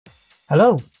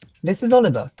Hello, this is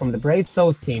Oliver from the Brave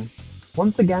Souls team.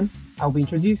 Once again, I'll be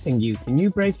introducing you to new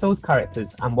Brave Souls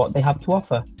characters and what they have to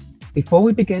offer. Before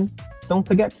we begin, don't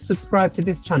forget to subscribe to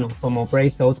this channel for more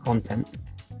Brave Souls content.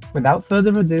 Without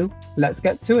further ado, let's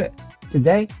get to it.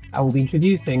 Today, I will be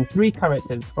introducing 3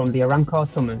 characters from the Arrancar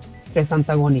Summons, Tres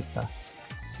Antagonistas.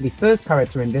 The first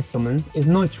character in this summons is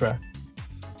Nnoitora.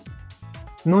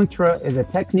 Nnoitora is a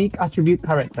technique attribute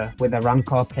character with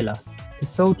Arrancar Killer. His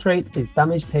soul trait is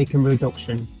damage taken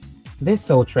reduction. This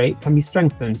soul trait can be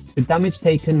strengthened to damage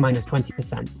taken minus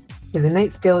 20%. His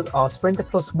innate skills are Sprinter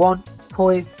 +1,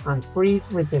 Poise, and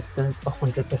Freeze resistance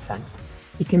 100%.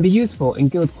 He can be useful in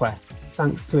guild quests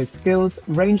thanks to his skills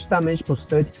range damage plus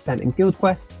 30% in guild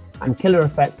quests and killer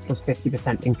effect plus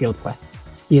 50% in guild quests.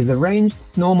 He is a ranged,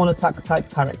 normal attack type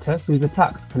character whose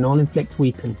attacks can all inflict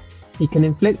weaken. He can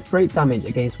inflict great damage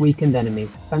against weakened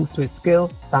enemies thanks to his skill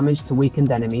damage to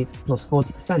weakened enemies plus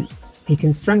 40%. He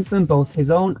can strengthen both his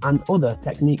own and other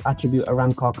technique attribute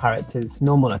Arrancar characters'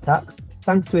 normal attacks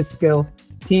thanks to his skill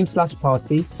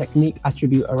Team/Party technique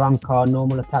attribute Arrancar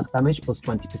normal attack damage plus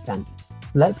 20%.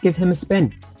 Let's give him a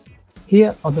spin.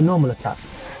 Here are the normal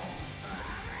attacks.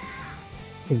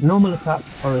 His normal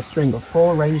attacks are a string of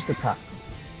 4 ranged attacks.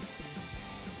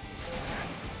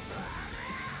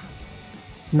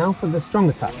 Now for the strong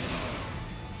attacks.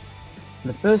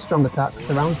 The first strong attack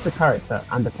surrounds the character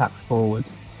and attacks forward.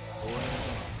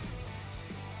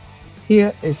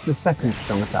 Here is the second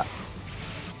strong attack.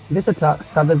 This attack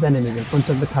gathers enemies in front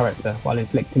of the character while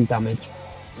inflicting damage.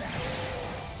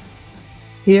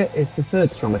 Here is the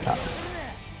third strong attack.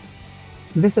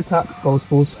 This attack goes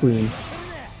full screen.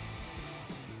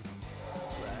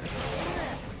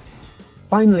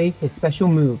 Finally, his special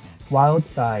move, Wild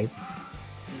Side.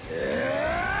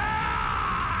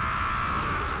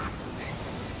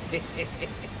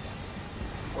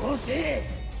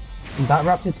 And that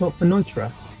wraps it up for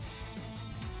Nnoitora.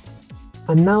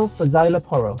 And now for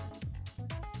Szayelaporro.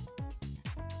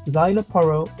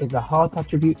 Szayelaporro is a heart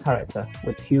attribute character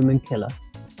with human killer.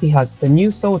 He has the new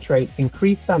soul trait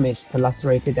increased damage to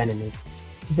lacerated enemies.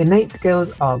 His innate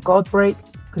skills are God Break,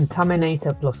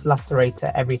 Contaminator plus Lacerator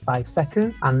every 5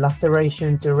 seconds, and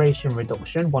Laceration duration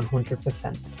reduction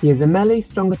 100%. He is a melee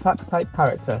strong attack type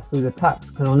character whose attacks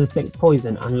can only inflict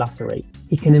poison and lacerate.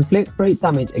 He can inflict great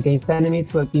damage against enemies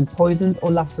who have been poisoned or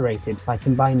lacerated by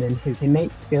combining his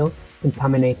innate skill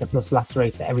Contaminator plus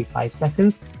Lacerator every 5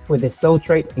 seconds with his soul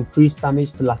trait increased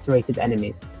damage to lacerated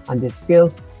enemies and his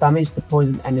skill damage to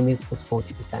poisoned enemies plus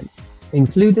 40%.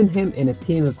 Including him in a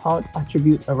team of heart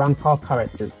attribute Arrancar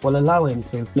characters will allow him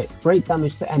to inflict great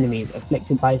damage to enemies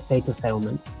afflicted by a status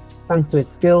ailment. Thanks to his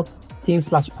skill,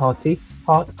 Team/Party,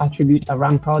 heart attribute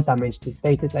Arrancar damage to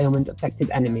status ailment affected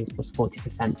enemies plus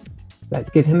 40%. Let's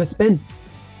give him a spin.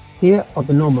 Here are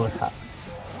the normal attacks.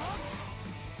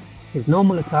 His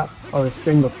normal attacks are a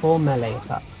string of 4 melee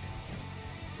attacks.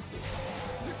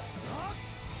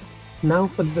 Now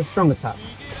for the strong attacks.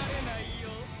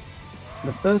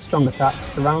 The first strong attack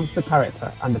surrounds the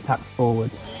character and attacks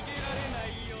forward.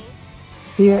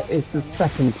 Here is the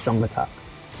second strong attack.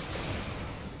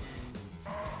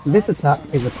 This attack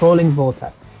is a crawling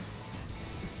vortex.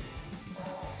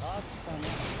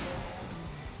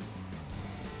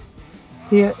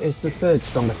 Here is the third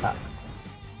strong attack.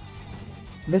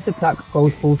 This attack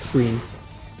goes full screen.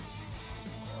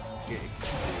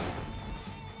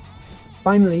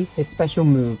 Finally, his special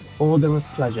move, Order of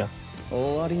Pleasure.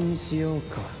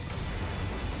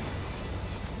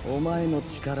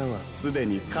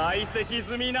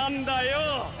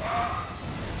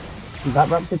 That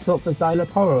wraps it up for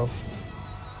Szayelaporro.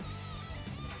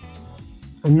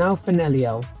 And now for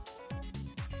Nelliel.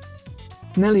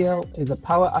 Nelliel is a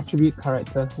power attribute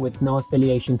character with no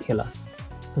affiliation killer.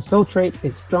 Her soul trait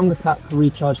is strong attack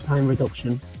recharge time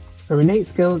reduction. Her innate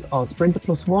skills are Sprinter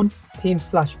 +1,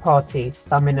 Team/Party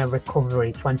stamina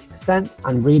recovery 20%,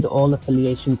 and read all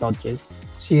affiliation dodges.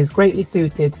 She is greatly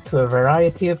suited to a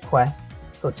variety of quests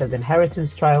such as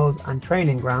inheritance trials and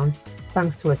training grounds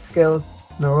thanks to her skills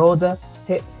Marauder,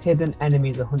 hit hidden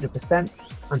enemies 100%,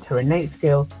 and her innate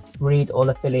skill read all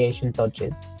affiliation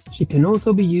dodges. She can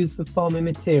also be used for farming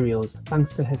materials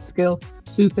thanks to her skill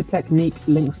Super Technique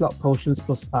Link Slot Potions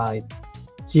 +5.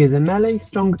 She is a melee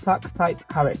strong attack type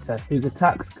character whose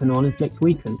attacks can all inflict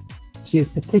weaken. She is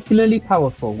particularly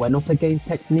powerful when up against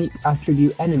technique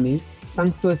attribute enemies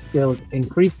thanks to her skills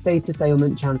increased status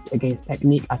ailment chance against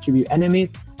technique attribute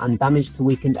enemies and damage to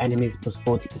weakened enemies plus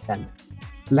 40%.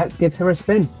 Let's give her a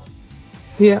spin.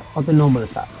 Here are the normal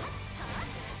attacks.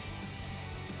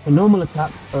 The normal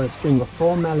attacks are a string of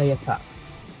 4 melee attacks.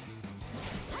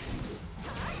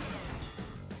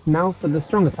 Now for the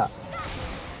strong attack.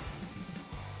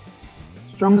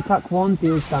 Strong Attack 1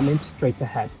 deals damage straight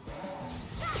ahead.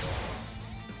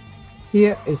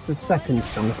 Here is the second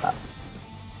Strong Attack.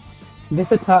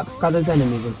 This attack gathers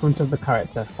enemies in front of the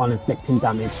character while inflicting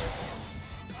damage.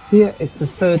 Here is the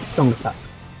third Strong Attack.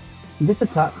 This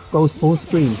attack goes full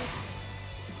screen.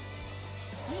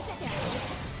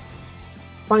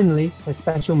 Finally, her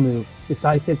special move,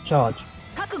 Decisive Charge.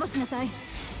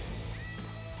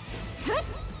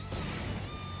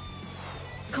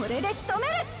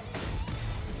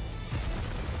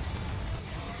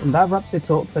 And that wraps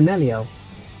it up for Nelliel.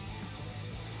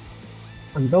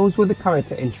 And those were the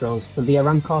character intros for the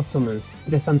Arrancar Summons,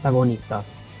 Tres Antagonistas.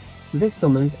 This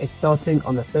summons is starting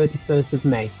on the 31st of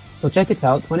May, so check it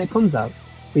out when it comes out.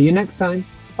 See you next time,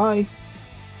 bye!